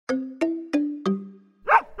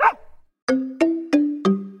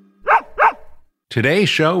Today's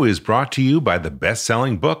show is brought to you by the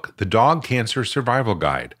best-selling book, The Dog Cancer Survival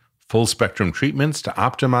Guide, full-spectrum treatments to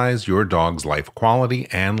optimize your dog's life quality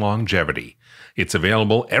and longevity. It's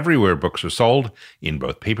available everywhere books are sold, in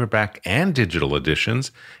both paperback and digital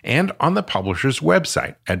editions, and on the publisher's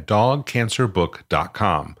website at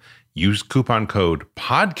dogcancerbook.com. Use coupon code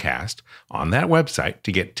PODCAST on that website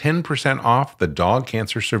to get 10% off the Dog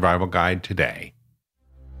Cancer Survival Guide today.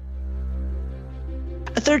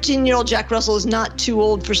 A 13-year-old Jack Russell is not too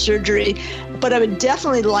old for surgery, but I would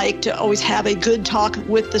definitely like to always have a good talk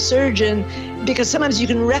with the surgeon, because sometimes you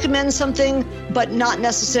can recommend something but not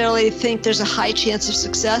necessarily think there's a high chance of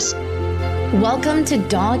success. Welcome to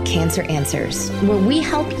Dog Cancer Answers, where we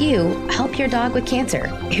help you help your dog with cancer.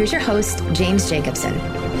 Here's your host, James Jacobson.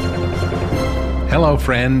 Hello,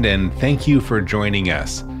 friend, and thank you for joining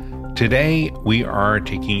us. Today, we are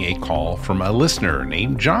taking a call from a listener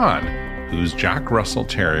named John, whose Jack Russell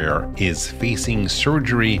Terrier is facing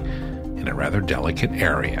surgery in a rather delicate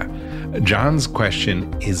area. John's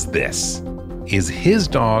question is this: is his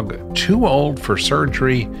dog too old for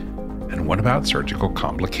surgery? And what about surgical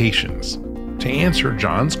complications? To answer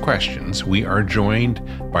John's questions, we are joined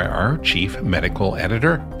by our chief medical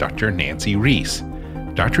editor, Dr. Nancy Reese.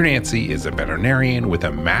 Dr. Nancy is a veterinarian with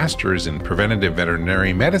a master's in preventative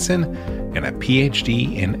veterinary medicine and a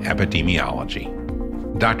PhD in epidemiology.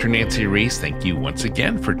 Dr. Nancy Reese, thank you once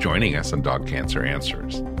again for joining us on Dog Cancer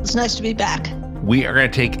Answers. It's nice to be back. We are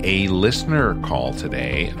going to take a listener call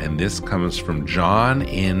today, and this comes from John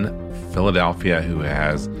in Philadelphia, who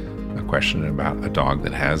has a question about a dog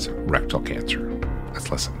that has rectal cancer.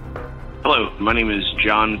 Let's listen. Hello, my name is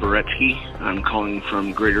John Beretsky. I'm calling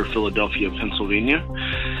from Greater Philadelphia, Pennsylvania.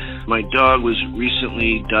 My dog was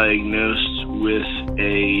recently diagnosed with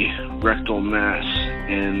a rectal mass,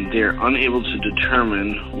 and they're unable to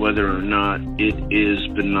determine whether or not it is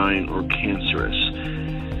benign or cancerous.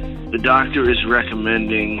 The doctor is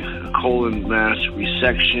recommending a colon mass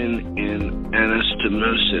resection and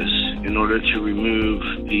anastomosis in order to remove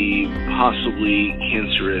the possibly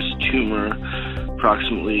cancerous tumor,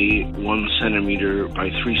 approximately 1 centimeter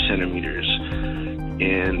by 3 centimeters.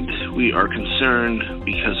 And we are concerned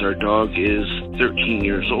because our dog is 13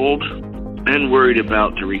 years old and worried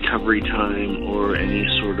about the recovery time or any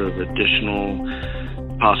sort of additional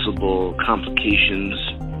possible complications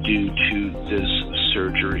due to this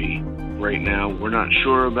surgery. Right now, we're not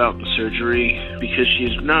sure about the surgery because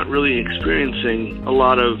she's not really experiencing a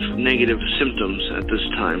lot of negative symptoms at this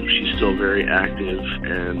time. She's still very active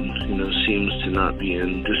and, seems to not be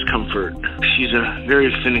in discomfort. She's a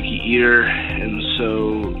very finicky eater, and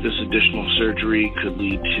so this additional surgery could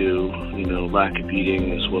lead to, lack of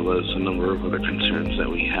eating as well as a number of other concerns that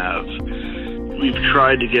we have. We've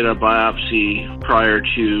tried to get a biopsy prior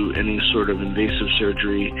to any sort of invasive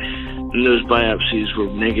surgery, and those biopsies were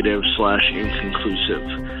negative/inconclusive.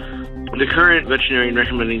 The current veterinarian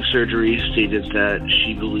recommending surgery stated that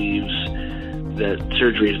she believes that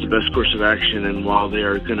surgery is the best course of action, and while they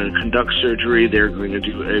are going to conduct surgery, they're going to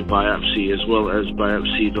do a biopsy as well as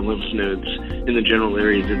biopsy the lymph nodes in the general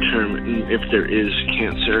area to determine if there is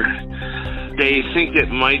cancer. They think it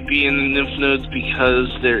might be in the lymph nodes because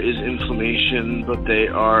there is inflammation, but they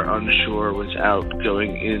are unsure without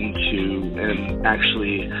going into and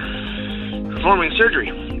actually performing surgery.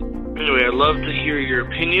 Anyway, I'd love to hear your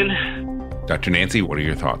opinion. Dr. Nancy, what are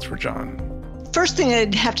your thoughts for John? First thing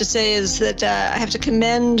I'd have to say is that I have to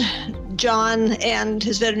commend John and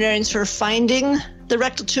his veterinarians for finding the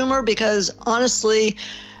rectal tumor, because honestly,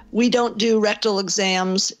 we don't do rectal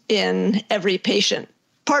exams in every patient.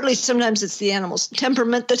 Partly, sometimes it's the animal's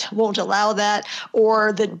temperament that won't allow that,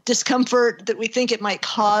 or the discomfort that we think it might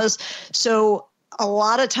cause. So a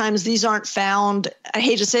lot of times these aren't found, I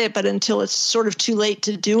hate to say it, but until it's sort of too late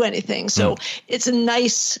to do anything. So it's a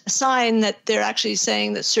nice sign that they're actually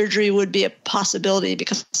saying that surgery would be a possibility,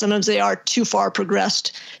 because sometimes they are too far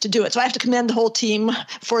progressed to do it. So I have to commend the whole team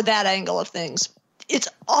for that angle of things. It's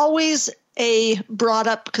always a brought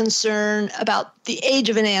up concern about the age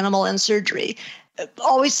of an animal and surgery. I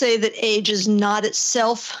always say that age is not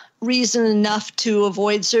itself reason enough to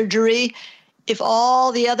avoid surgery. If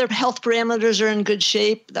all the other health parameters are in good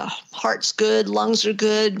shape, the heart's good, lungs are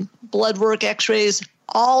good, blood work, x-rays,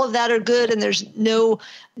 all of that are good, and there's no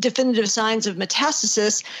definitive signs of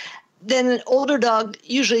metastasis, then an older dog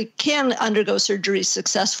usually can undergo surgery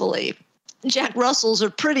successfully. Jack Russells are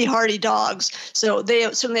pretty hardy dogs, so they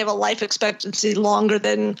certainly have a life expectancy longer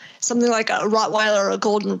than something like a Rottweiler or a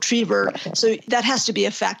Golden Retriever. So that has to be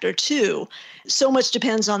a factor too. So much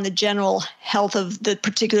depends on the general health of the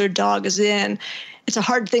particular dog is in. It's a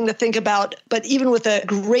hard thing to think about, but even with a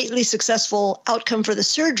greatly successful outcome for the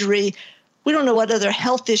surgery, we don't know what other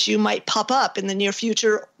health issue might pop up in the near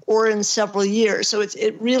future or in several years. So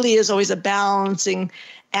it really is always a balancing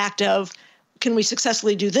act of, can we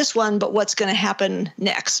successfully do this one, but what's going to happen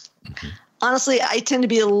next? Mm-hmm. Honestly, I tend to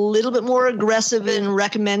be a little bit more aggressive in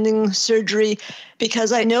recommending surgery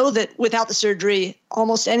because I know that without the surgery,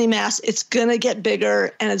 almost any mass, it's going to get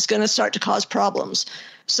bigger and it's going to start to cause problems.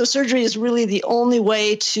 So surgery is really the only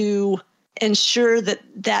way to ensure that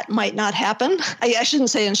that might not happen. I shouldn't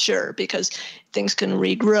say ensure because things can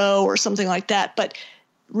regrow or something like that, but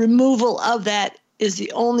removal of that is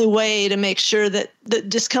the only way to make sure that the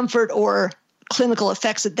discomfort or clinical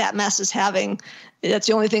effects that mass is having, that's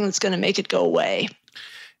the only thing that's going to make it go away.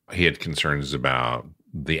 He had concerns about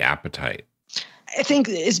the appetite. I think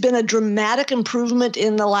it's been a dramatic improvement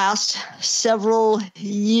in the last several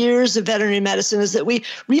years of veterinary medicine is that we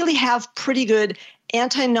really have pretty good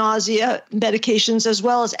anti-nausea medications as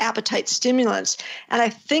well as appetite stimulants. And I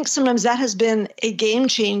think sometimes that has been a game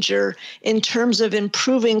changer in terms of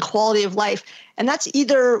improving quality of life. And that's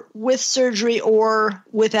either with surgery or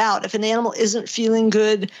without. If an animal isn't feeling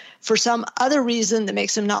good for some other reason that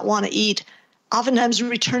makes them not want to eat, oftentimes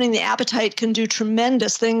returning the appetite can do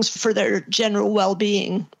tremendous things for their general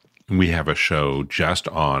well-being. We have a show just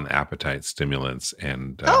on appetite stimulants,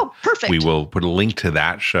 and perfect. We will put a link to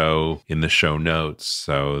that show in the show notes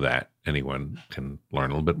so that anyone can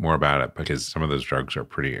learn a little bit more about it, because some of those drugs are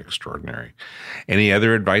pretty extraordinary. Any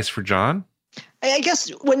other advice for John? I guess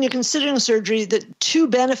when you're considering surgery, the two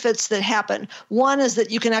benefits that happen, one is that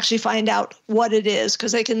you can actually find out what it is,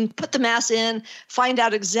 because they can put the mass in, find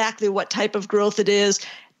out exactly what type of growth it is,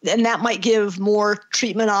 and that might give more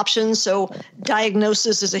treatment options. So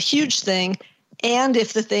diagnosis is a huge thing. And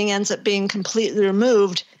if the thing ends up being completely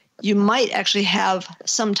removed, you might actually have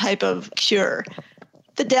some type of cure.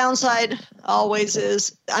 The downside always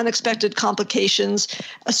is unexpected complications.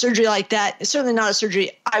 A surgery like that is certainly not a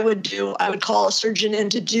surgery I would do. I would call a surgeon in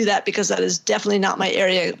to do that because that is definitely not my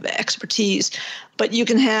area of expertise. But you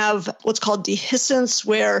can have what's called dehiscence,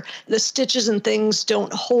 where the stitches and things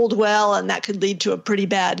don't hold well, and that could lead to a pretty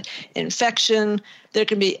bad infection. There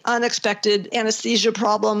can be unexpected anesthesia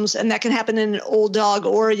problems, and that can happen in an old dog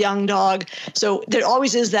or a young dog. So there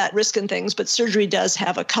always is that risk in things, but surgery does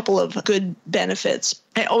have a couple of good benefits.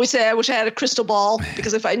 I always say I wish I had a crystal ball,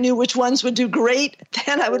 because if I knew which ones would do great,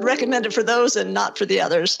 then I would recommend it for those and not for the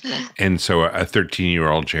others. And so a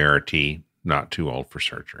 13-year-old JRT, not too old for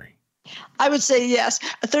surgery. I would say yes.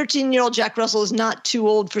 A 13-year-old Jack Russell is not too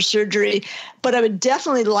old for surgery, but I would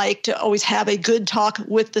definitely like to always have a good talk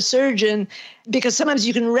with the surgeon, because sometimes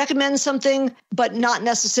you can recommend something but not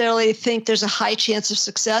necessarily think there's a high chance of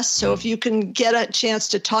success. So if you can get a chance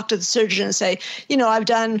to talk to the surgeon and say, I've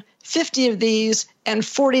done 50 of these and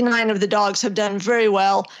 49 of the dogs have done very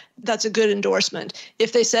well, that's a good endorsement.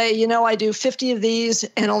 If they say, I do 50 of these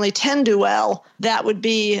and only 10 do well, that would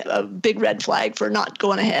be a big red flag for not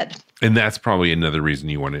going ahead. And that's probably another reason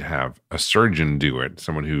you want to have a surgeon do it,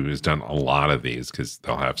 someone who has done a lot of these, because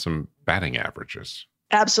they'll have some batting averages.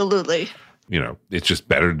 Absolutely. It's just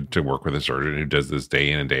better to work with a surgeon who does this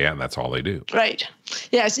day in and day out, and that's all they do. Right.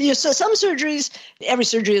 Yeah. So some surgeries, every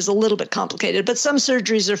surgery is a little bit complicated, but some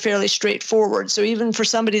surgeries are fairly straightforward. So even for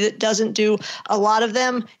somebody that doesn't do a lot of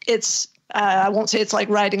them, it's, I won't say it's like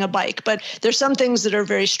riding a bike, but there's some things that are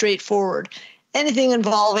very straightforward. Anything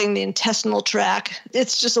involving the intestinal tract,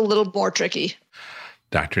 it's just a little more tricky.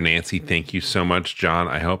 Dr. Nancy, thank you so much. John,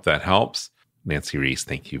 I hope that helps. Nancy Reese,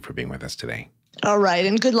 thank you for being with us today. All right,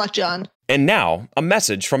 and good luck, John. And now, a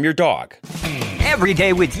message from your dog. Every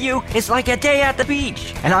day with you is like a day at the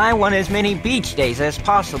beach, and I want as many beach days as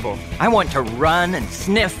possible. I want to run and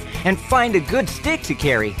sniff and find a good stick to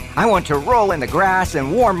carry. I want to roll in the grass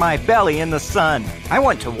and warm my belly in the sun. I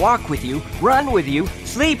want to walk with you, run with you,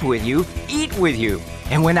 sleep with you, eat with you.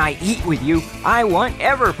 And when I eat with you, I want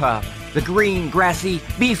Everpup. The green, grassy,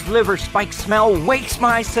 beef liver spike smell wakes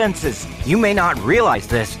my senses. You may not realize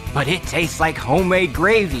this, but it tastes like homemade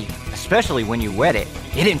gravy, especially when you wet it.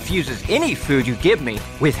 It infuses any food you give me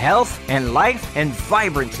with health and life and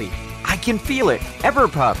vibrancy. I can feel it,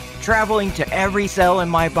 Everpup, traveling to every cell in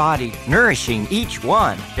my body, nourishing each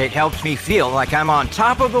one. It helps me feel like I'm on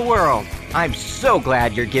top of the world. I'm so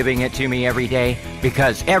glad you're giving it to me every day,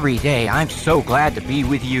 because every day I'm so glad to be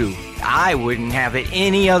with you. I wouldn't have it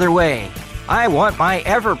any other way. I want my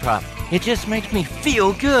Everpup. It just makes me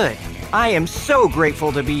feel good. I am so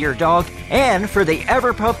grateful to be your dog and for the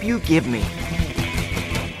Everpup you give me.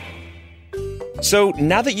 So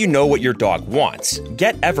now that you know what your dog wants,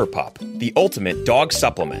 get Everpup, the ultimate dog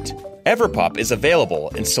supplement. Everpup is available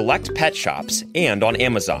in select pet shops and on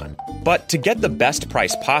Amazon. But to get the best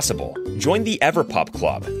price possible, join the Everpup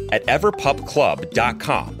Club. at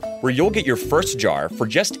everpupclub.com, where you'll get your first jar for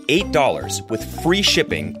just $8 with free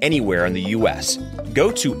shipping anywhere in the U.S.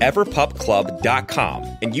 Go to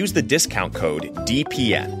everpupclub.com and use the discount code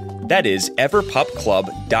DPN. That is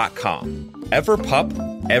everpupclub.com.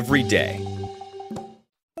 Everpup, every day.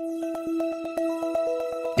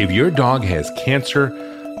 If your dog has cancer,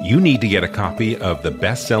 you need to get a copy of the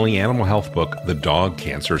best-selling animal health book, The Dog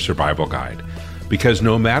Cancer Survival Guide. Because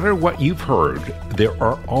no matter what you've heard, there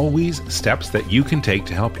are always steps that you can take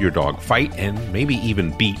to help your dog fight and maybe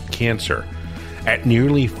even beat cancer. At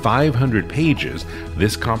nearly 500 pages,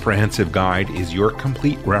 this comprehensive guide is your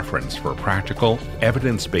complete reference for practical,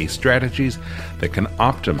 evidence-based strategies that can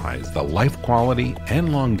optimize the life quality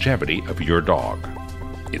and longevity of your dog.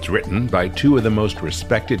 It's written by two of the most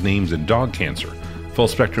respected names in dog cancer,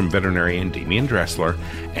 full-spectrum veterinarian Damian Dressler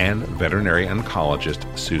and veterinary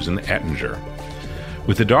oncologist Susan Ettinger.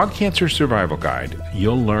 With the Dog Cancer Survival Guide,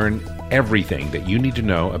 you'll learn everything that you need to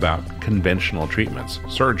know about conventional treatments,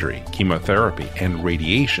 surgery, chemotherapy, and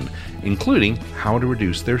radiation, including how to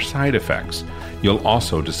reduce their side effects. You'll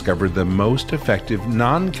also discover the most effective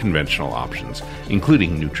non-conventional options,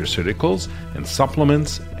 including nutraceuticals and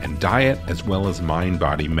supplements and diet, as well as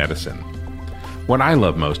mind-body medicine. What I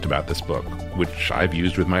love most about this book, which I've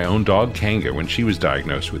used with my own dog Kanga when she was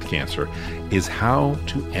diagnosed with cancer, is how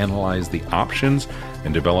to analyze the options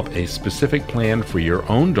and develop a specific plan for your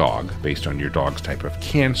own dog based on your dog's type of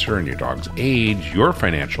cancer and your dog's age, your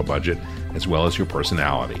financial budget, as well as your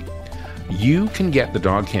personality. You can get the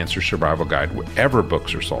Dog Cancer Survival Guide wherever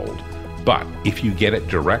books are sold, but if you get it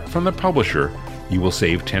direct from the publisher, you will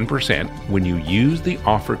save 10% when you use the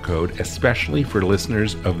offer code, especially for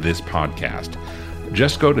listeners of this podcast.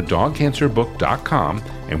 Just go to dogcancerbook.com,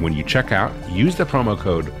 and when you check out, use the promo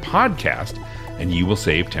code PODCAST, and you will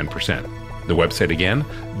save 10%. The website again,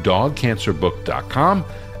 dogcancerbook.com,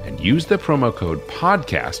 and use the promo code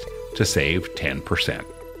PODCAST to save 10%.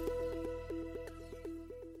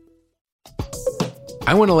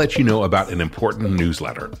 I want to let you know about an important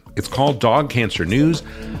newsletter. It's called Dog Cancer News.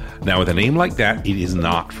 Now, with a name like that, it is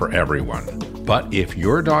not for everyone. But if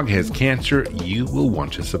your dog has cancer, you will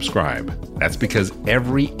want to subscribe. That's because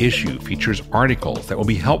every issue features articles that will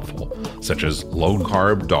be helpful, such as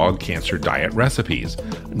low-carb dog cancer diet recipes,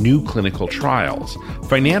 new clinical trials,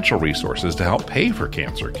 financial resources to help pay for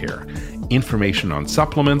cancer care, information on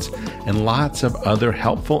supplements, and lots of other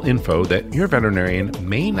helpful info that your veterinarian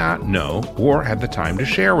may not know or have the time to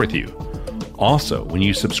share with you. Also, when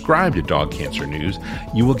you subscribe to Dog Cancer News,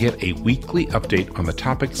 you will get a weekly update on the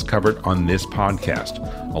topics covered on this podcast,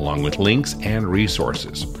 along with links and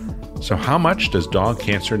resources. So how much does Dog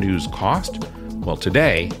Cancer News cost? Well,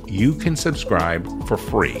 today, you can subscribe for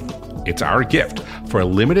free. It's our gift. For a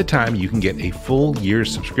limited time, you can get a full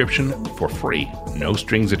year's subscription for free, no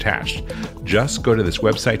strings attached. Just go to this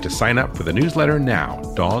website to sign up for the newsletter now,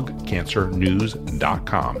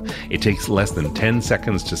 dogcancernews.com. It takes less than 10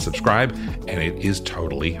 seconds to subscribe, and it is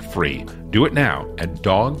totally free. Do it now at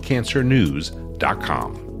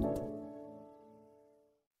dogcancernews.com.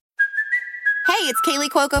 Hey, it's Kaylee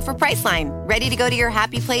Cuoco for Priceline. Ready to go to your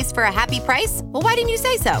happy place for a happy price? Well, why didn't you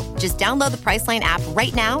say so? Just download the Priceline app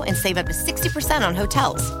right now and save up to 60% on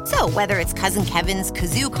hotels. So whether it's Cousin Kevin's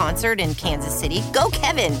Kazoo Concert in Kansas City, go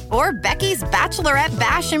Kevin, or Becky's Bachelorette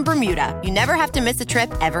Bash in Bermuda, you never have to miss a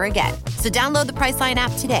trip ever again. So download the Priceline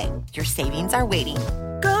app today. Your savings are waiting.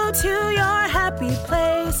 Go to your happy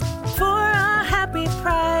place for a happy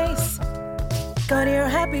price. Go to your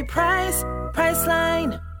happy price,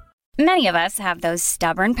 Priceline. Many of us have those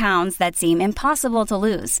stubborn pounds that seem impossible to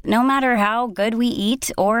lose, no matter how good we eat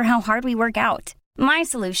or how hard we work out. My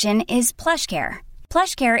solution is PlushCare.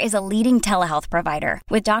 PlushCare is a leading telehealth provider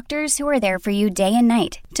with doctors who are there for you day and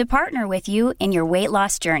night to partner with you in your weight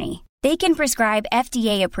loss journey. They can prescribe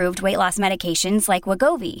FDA-approved weight loss medications like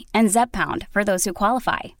Wegovy and Zepbound for those who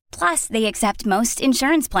qualify. Plus, they accept most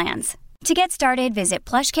insurance plans. To get started, visit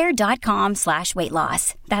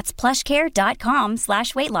plushcare.com/weightloss. That's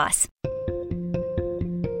plushcare.com/weightloss.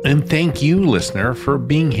 And thank you, listener, for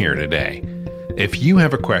being here today. If you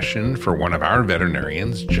have a question for one of our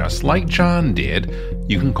veterinarians, just like John did,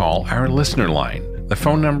 you can call our listener line. The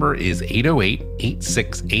phone number is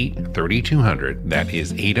 808-868-3200. That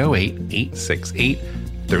is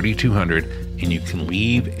 808-868-3200. And you can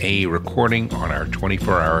leave a recording on our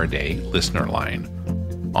 24-hour-a-day listener line.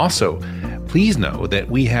 Also, please know that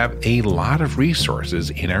we have a lot of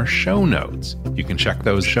resources in our show notes. You can check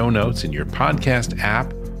those show notes in your podcast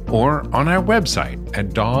app or on our website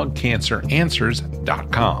at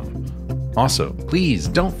dogcanceranswers.com. Also, please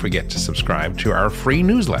don't forget to subscribe to our free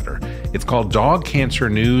newsletter. It's called Dog Cancer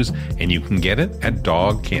News, and you can get it at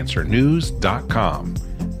dogcancernews.com.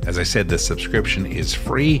 As I said, the subscription is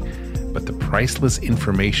free, but the priceless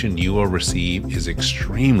information you will receive is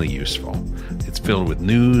extremely useful. It's filled with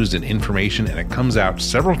news and information, and it comes out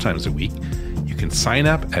several times a week. You can sign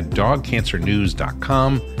up at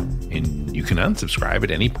dogcancernews.com, and you can unsubscribe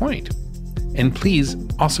at any point. And please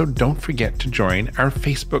also don't forget to join our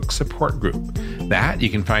Facebook support group. That you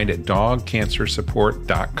can find at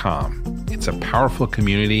dogcancersupport.com. It's a powerful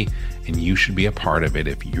community, and you should be a part of it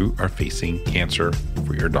if you are facing cancer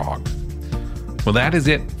for your dog. Well, that is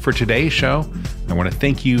it for today's show. I want to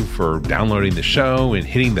thank you for downloading the show and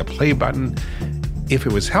hitting the play button. If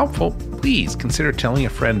it was helpful, please consider telling a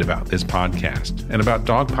friend about this podcast and about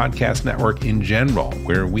Dog Podcast Network in general,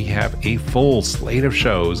 where we have a full slate of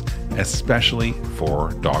shows, especially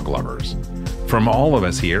for dog lovers. From all of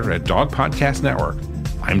us here at Dog Podcast Network,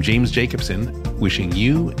 I'm James Jacobson, wishing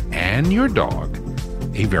you and your dog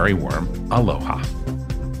a very warm aloha.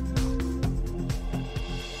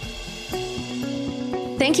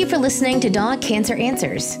 Thank you for listening to Dog Cancer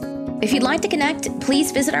Answers. If you'd like to connect,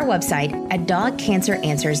 please visit our website at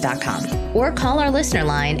dogcanceranswers.com or call our listener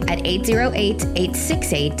line at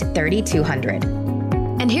 808-868-3200.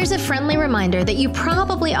 And here's a friendly reminder that you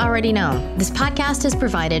probably already know. This podcast is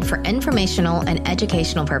provided for informational and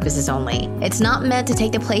educational purposes only. It's not meant to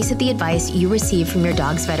take the place of the advice you receive from your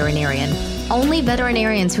dog's veterinarian. Only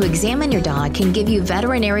veterinarians who examine your dog can give you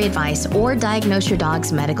veterinary advice or diagnose your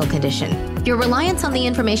dog's medical condition. Your reliance on the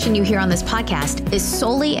information you hear on this podcast is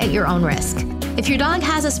solely at your own risk. If your dog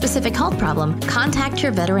has a specific health problem, contact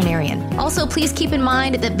your veterinarian. Also, please keep in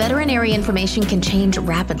mind that veterinary information can change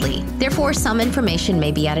rapidly. Therefore, some information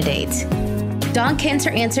may be out of date. Dog Cancer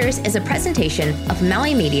Answers is a presentation of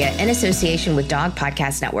Maui Media in association with Dog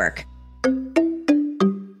Podcast Network.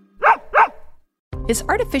 Is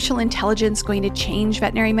artificial intelligence going to change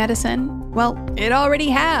veterinary medicine? Well, it already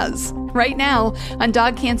has. Right now, on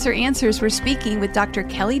Dog Cancer Answers, we're speaking with Dr.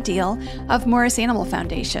 Kelly Deal of Morris Animal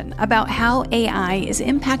Foundation about how AI is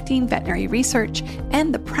impacting veterinary research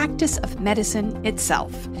and the practice of medicine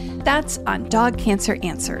itself. That's on Dog Cancer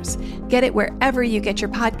Answers. Get it wherever you get your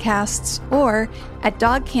podcasts or at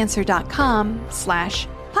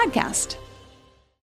dogcancer.com/podcast.